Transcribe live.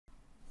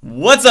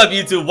What's up,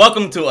 YouTube?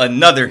 Welcome to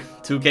another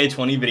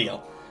 2K20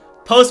 video.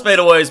 Post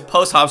fadeaways,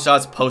 post hop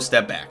shots, post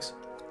step backs.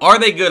 Are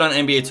they good on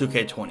NBA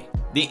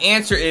 2K20? The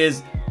answer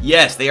is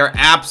yes, they are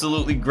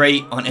absolutely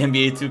great on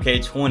NBA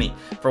 2K20.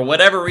 For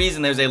whatever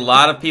reason, there's a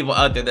lot of people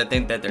out there that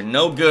think that they're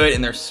no good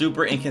and they're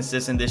super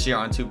inconsistent this year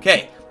on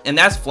 2K. And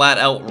that's flat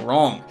out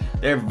wrong.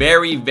 They're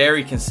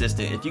very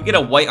consistent. If you get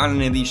a white on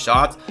any of these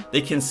shots,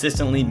 they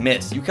consistently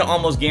miss. You can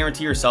almost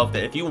guarantee yourself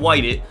that if you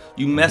white it,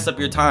 you mess up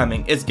your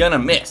timing, it's gonna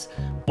miss.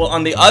 But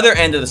on the other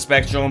end of the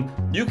spectrum,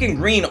 you can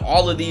green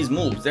all of these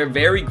moves. They're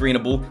very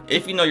greenable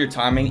if you know your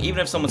timing. Even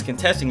if someone's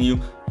contesting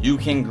you, you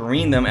can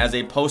green them as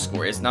a post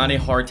scorer. It's not a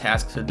hard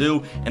task to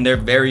do, and they're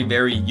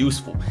very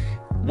useful.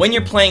 When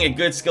you're playing a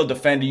good skilled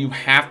defender, you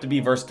have to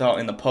be versatile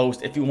in the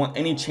post if you want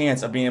any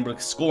chance of being able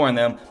to score on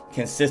them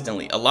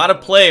consistently. A lot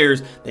of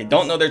players, they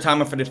don't know their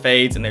timing for the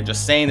fades, and they're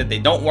just saying that they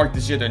don't work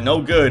this year, they're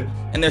no good,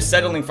 and they're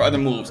settling for other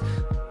moves.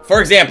 For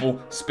example,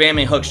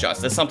 spamming hook shots.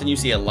 That's something you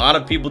see a lot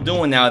of people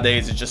doing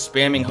nowadays, is just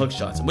spamming hook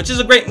shots, which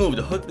is a great move.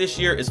 The hook this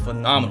year is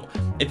phenomenal.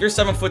 If you're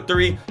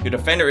 7'3", your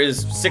defender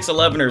is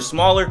 6'11" or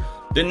smaller,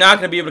 they're not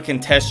going to be able to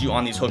contest you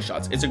on these hook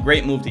shots. It's a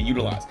great move to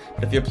utilize.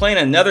 But if you're playing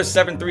another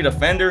 7'3"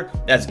 defender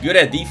that's good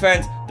at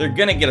defense, they're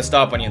going to get a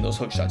stop on you in those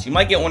hook shots. You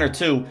might get one or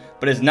two,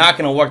 but it's not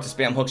going to work to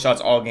spam hook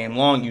shots all game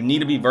long. You need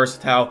to be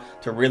versatile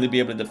to really be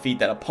able to defeat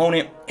that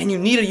opponent. And you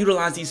need to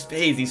utilize these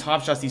fades, these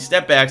hop shots, these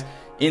step backs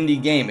in the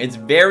game. It's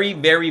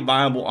very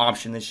viable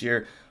option this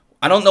year.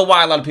 I don't know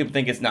why a lot of people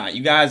think it's not.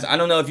 You guys, I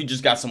don't know if you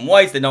just got some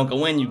whites that don't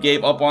go in, you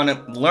gave up on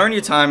it. Learn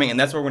your timing, and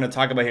that's what we're going to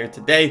talk about here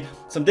today.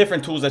 Some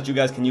different tools that you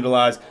guys can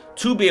utilize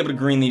to be able to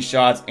green these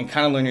shots and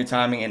kind of learn your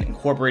timing and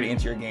incorporate it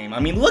into your game. I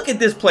mean, look at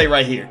this play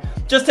right here.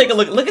 Just take a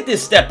look. Look at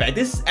this step back.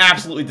 This is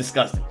absolutely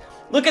disgusting.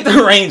 Look at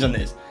the range on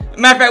this.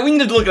 Matter of fact, we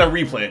need to look at a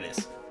replay of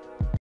this.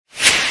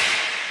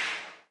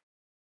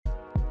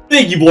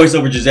 Thank you,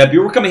 voiceover Giuseppe.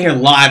 We're coming here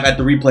live at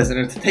the replay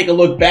center to take a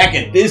look back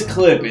at this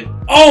clip, and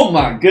oh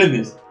my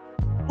goodness,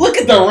 look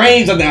at the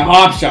range on that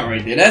hop shot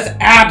right there. That's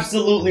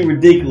absolutely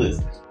ridiculous.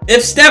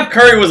 If Steph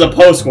Curry was a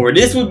post scorer,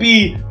 this would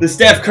be the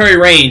Steph Curry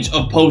range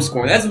of post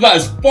scoring. That's about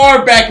as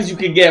far back as you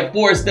can get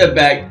for a step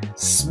back,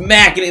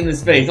 smack it in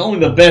his face. Only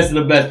the best of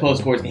the best post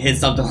scorers can hit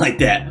something like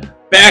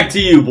that. Back to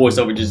you,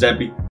 voiceover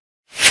Giuseppe.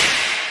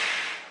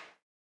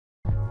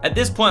 At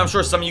this point, I'm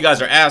sure some of you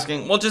guys are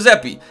asking, well,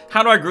 Giuseppe,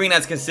 how do I green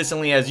as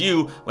consistently as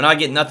you when I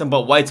get nothing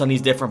but whites on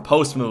these different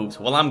post moves?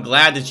 Well, I'm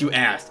glad that you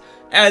asked.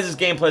 As this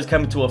gameplay is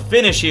coming to a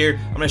finish here,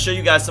 I'm going to show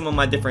you guys some of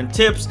my different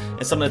tips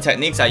and some of the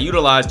techniques I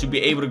utilize to be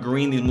able to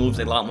green these moves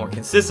a lot more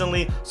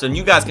consistently, so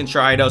you guys can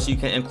try it out so you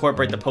can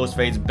incorporate the post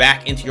fades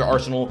back into your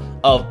arsenal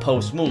of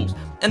post moves.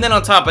 And then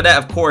on top of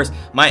that, of course,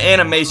 my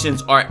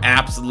animations are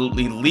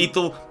absolutely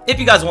lethal. If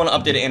you guys want to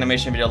update an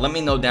animation video, let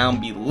me know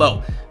down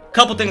below.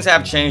 Couple things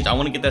have changed. I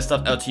want to get that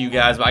stuff out to you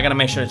guys, but I got to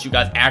make sure that you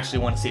guys actually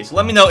want to see it. So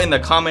let me know in the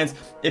comments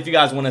if you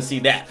guys want to see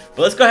that.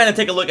 But let's go ahead and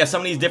take a look at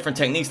some of these different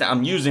techniques that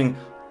I'm using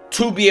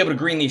to be able to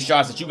green these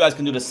shots, that you guys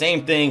can do the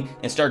same thing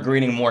and start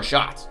greening more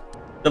shots.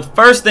 The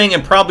first thing,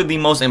 and probably the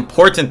most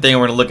important thing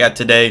we're going to look at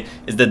today,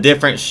 is the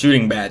different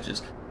shooting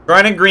badges.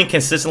 Trying to green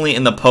consistently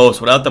in the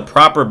post without the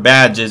proper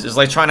badges is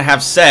like trying to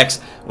have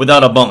sex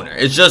without a boner.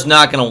 It's just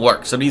not going to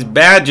work. So these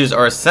badges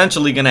are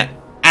essentially going to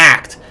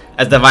act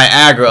as the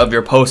Viagra of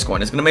your post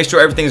scoring. It's going to make sure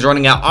everything's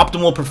running at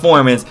optimal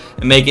performance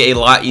and make it a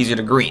lot easier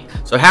to green.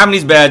 So having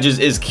these badges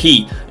is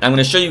key. And I'm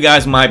going to show you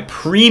guys my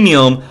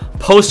premium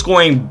post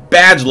scoring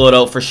badge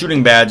loadout for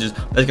shooting badges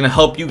that's going to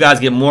help you guys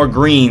get more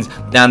greens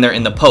down there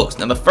in the post.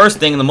 Now, the first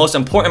thing and the most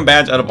important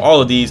badge out of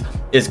all of these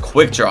is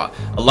quick draw.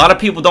 A lot of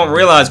people don't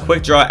realize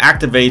quick draw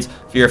activates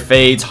for your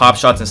fades, hop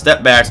shots, and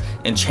step backs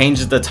and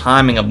changes the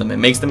timing of them. It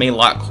makes them a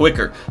lot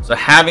quicker. So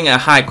having a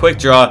high quick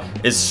draw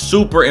is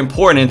super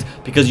important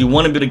because you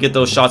want to be able to get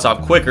those shots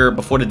off quicker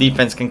before the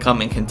defense can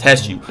come and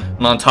contest you.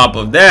 And on top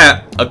of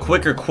that, a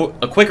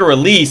quicker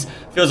release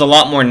feels a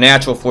lot more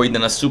natural for you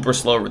than a super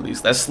slow release.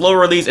 That slow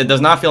release, it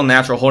does not feel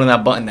natural holding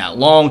that button that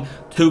long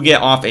to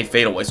get off a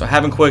fadeaway. So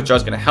having quick draw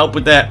is going to help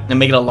with that and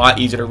make it a lot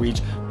easier to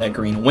reach that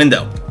green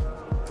window.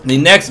 The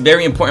next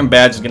very important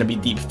badge is going to be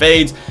deep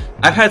fades.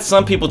 I've had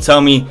some people tell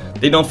me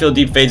they don't feel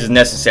deep fades is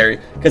necessary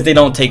because they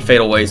don't take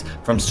fadeaways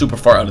from super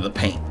far out of the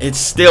paint. It's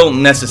still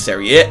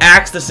necessary. It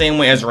acts the same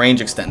way as range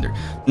extender.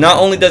 Not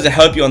only does it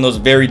help you on those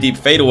very deep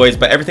fadeaways,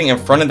 but everything in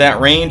front of that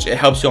range, it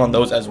helps you on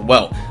those as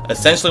well.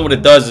 Essentially what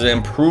it does is it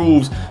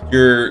improves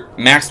your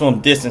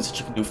maximum distance that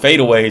you can do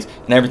fadeaways,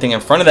 and everything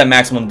in front of that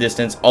maximum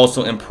distance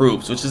also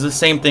improves, which is the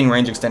same thing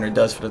range extender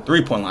does for the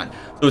three-point line.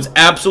 So it's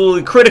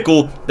absolutely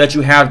critical that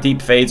you have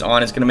deep fades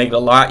on. It's going to make it a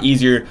lot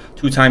easier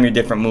to time your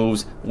different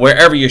moves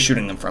wherever you're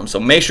shooting them from. So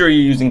make sure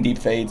you're using deep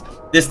fades.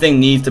 This thing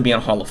needs to be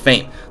on Hall of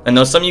Fame. I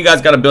know some of you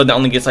guys got a build that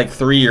only gets like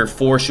 3 or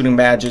 4 shooting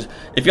badges.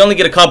 If you only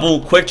get a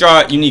couple, quick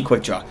draw, you need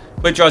quick draw.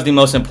 Quick draw is the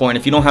most important.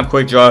 If you don't have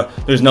quick draw,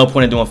 there's no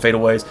point in doing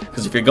fadeaways,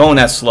 because if you're going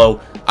that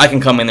slow, I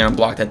can come in there and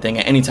block that thing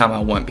at any time I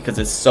want because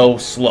it's so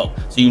slow.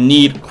 So you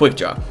need quick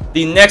draw.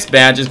 The next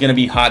badge is going to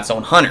be Hot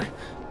Zone Hunter.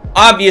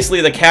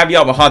 Obviously, the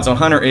caveat with Hot Zone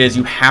Hunter is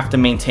you have to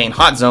maintain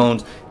hot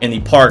zones in the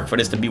park for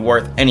this to be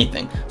worth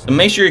anything. So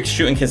make sure you're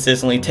shooting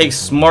consistently, take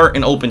smart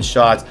and open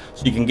shots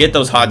so you can get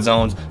those hot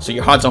zones, so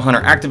your Hot Zone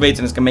Hunter activates,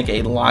 and it's gonna make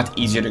it a lot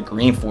easier to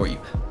green for you.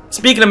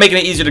 Speaking of making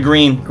it easier to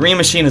green, Green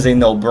Machine is a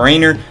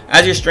no-brainer.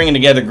 As you're stringing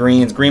together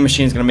greens, Green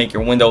Machine is going to make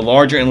your window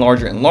larger and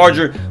larger and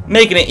larger,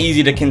 making it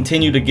easy to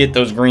continue to get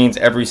those greens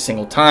every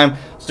single time.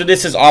 So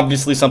this is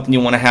obviously something you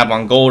want to have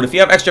on gold. If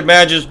you have extra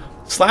badges,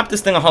 slap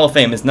this thing on Hall of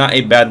Fame. It's not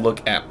a bad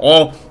look at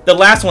all. The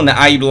last one that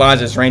I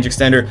utilize is range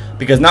extender,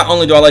 because not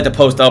only do I like to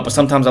post up, but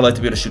sometimes I like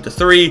to be able to shoot the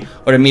 3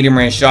 or the medium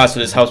range shots, so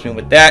this helps me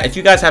with that. If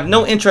you guys have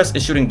no interest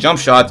in shooting jump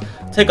shots,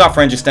 take off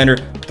range extender,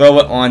 throw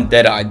it on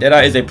Deadeye.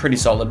 Deadeye is a pretty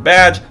solid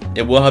badge.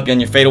 It will help you on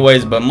your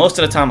fadeaways, but most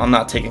of the time I'm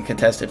not taking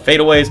contested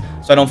fadeaways,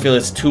 so I don't feel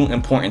it's too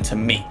important to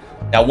me.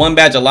 Now, one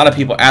badge a lot of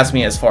people ask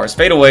me as far as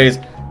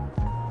fadeaways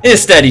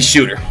is steady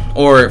shooter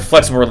or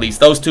flexible release.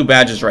 Those two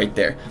badges right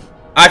there.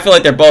 I feel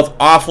like they're both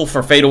awful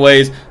for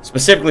fadeaways,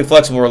 specifically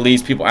flexible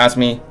release. People ask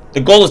me, the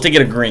goal is to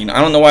get a green. I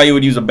don't know why you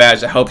would use a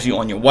badge that helps you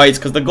on your whites,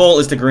 because the goal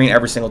is to green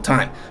every single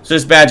time. So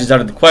this badge is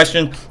out of the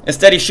question. A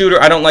steady shooter,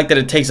 I don't like that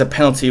it takes a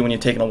penalty when you're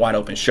taking a wide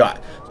open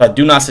shot. So I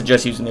do not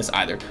suggest using this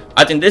either.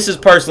 I think this is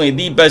personally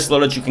the best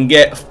load that you can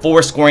get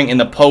for scoring in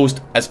the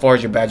post as far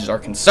as your badges are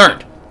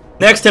concerned.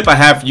 Next tip I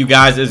have for you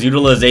guys is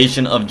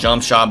utilization of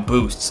jump shot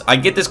boosts. I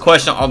get this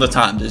question all the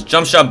time. Does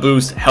jump shot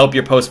boost help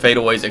your post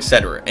fadeaways,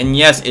 etc.? And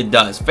yes, it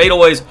does.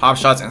 Fadeaways, hop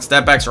shots, and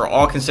step backs are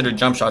all considered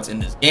jump shots in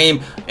this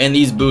game, and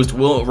these boosts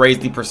will raise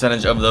the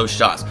percentage of those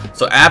shots.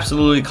 So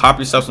absolutely cop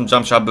yourself some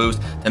jump shot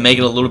boosts to make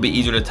it a little bit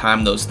easier to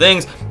time those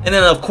things. And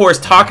then, of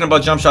course, talking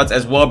about jump shots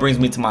as well brings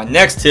me to my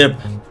next tip,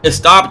 is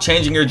stop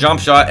changing your jump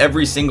shot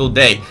every single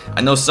day.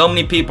 I know so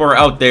many people are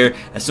out there,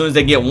 as soon as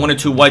they get 1 or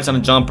 2 whites on a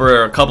jumper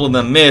or a couple of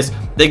them miss,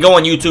 they go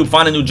on YouTube,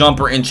 find a new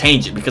jumper, and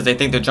change it because they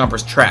think their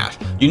jumper's trash.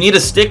 You need to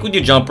stick with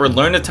your jumper,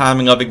 learn the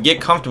timing of it,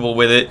 get comfortable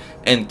with it,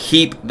 and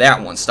keep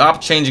that one. Stop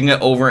changing it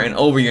over and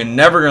over. You're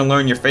never going to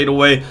learn your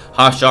fadeaway,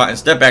 hot shot, and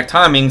step back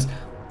timings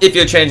if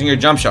you're changing your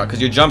jump shot, because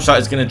your jump shot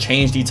is going to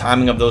change the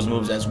timing of those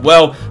moves as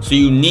well. So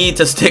you need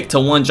to stick to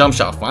one jump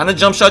shot. Find a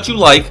jump shot you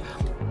like,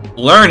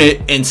 learn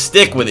it, and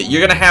stick with it.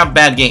 You're gonna have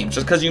bad games.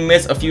 Just because you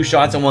miss a few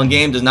shots in one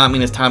game does not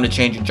mean it's time to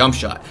change your jump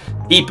shot.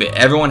 Keep it.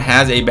 Everyone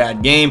has a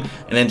bad game,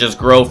 and then just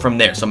grow from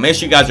there. So make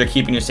sure you guys are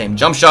keeping your same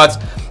jump shots.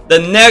 The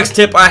next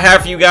tip I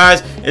have for you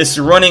guys is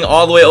running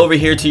all the way over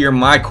here to your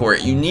my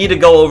court. You need to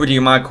go over to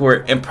your my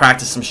court and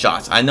practice some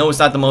shots. I know it's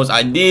not the most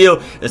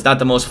ideal, it's not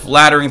the most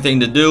flattering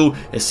thing to do,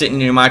 is sitting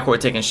in your my court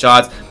taking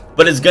shots,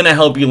 but it's going to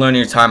help you learn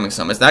your timing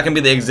some. It's not going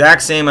to be the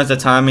exact same as the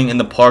timing in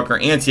the park or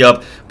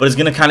ante-up, but it's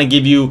going to kind of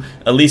give you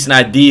at least an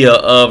idea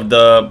of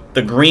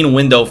the green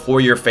window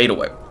for your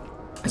fadeaway.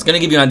 It's going to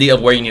give you an idea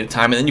of where you need to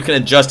time it, and then you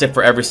can adjust it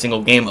for every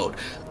single game mode.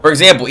 For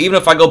example, even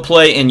if I go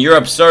play in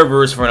Europe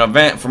servers for an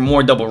event for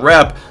more double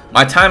rep,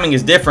 my timing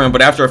is different,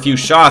 but after a few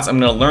shots, I'm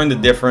going to learn the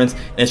difference,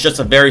 and it's just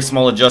a very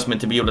small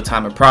adjustment to be able to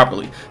time it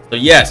properly. So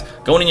yes,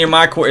 going in your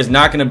my court is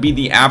not going to be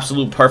the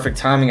absolute perfect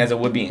timing as it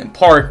would be in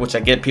park, which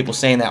I get people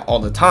saying that all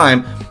the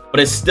time,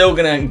 but it's still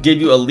going to give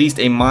you at least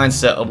a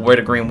mindset of where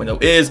the green window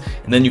is,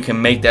 and then you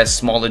can make that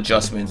small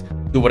adjustment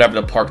to whatever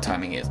the park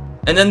timing is.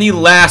 And then the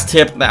last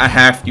tip that I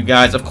have for you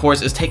guys, of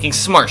course, is taking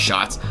smart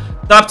shots.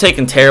 Stop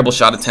taking terrible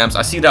shot attempts.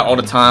 I see that all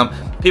the time.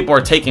 People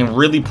are taking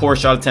really poor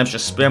shot attempts,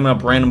 just spamming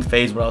up random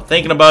fades without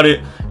thinking about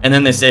it, and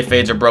then they say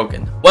fades are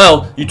broken.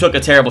 Well, you took a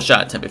terrible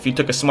shot attempt. If you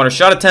took a smarter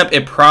shot attempt,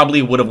 it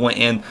probably would have went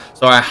in.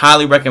 So I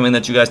highly recommend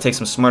that you guys take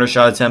some smarter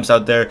shot attempts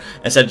out there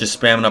instead of just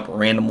spamming up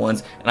random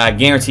ones, and I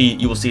guarantee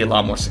you will see a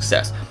lot more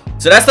success.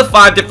 So that's the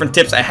 5 different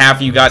tips I have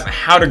for you guys on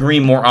how to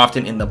green more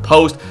often in the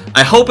post.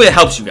 I hope it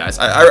helps you guys.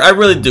 I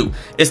really do.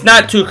 It's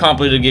not too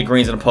complicated to get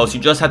greens in the post.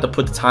 You just have to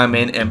put the time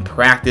in and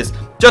practice,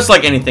 just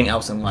like anything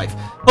else in life.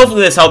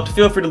 Hopefully this helped.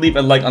 Feel free to leave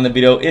a like on the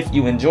video if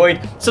you enjoyed.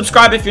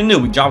 Subscribe if you're new.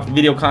 We drop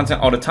video content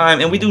all the time,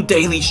 and we do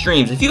daily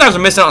streams. If you guys are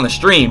missing out on the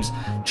streams,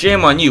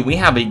 shame on you. We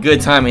have a good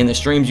time in the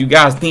streams. You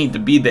guys need to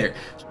be there.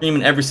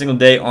 Streaming every single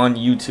day on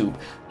YouTube.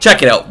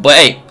 Check it out. But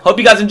hey, hope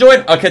you guys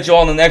enjoyed. I'll catch you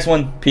all in the next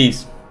one.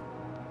 Peace.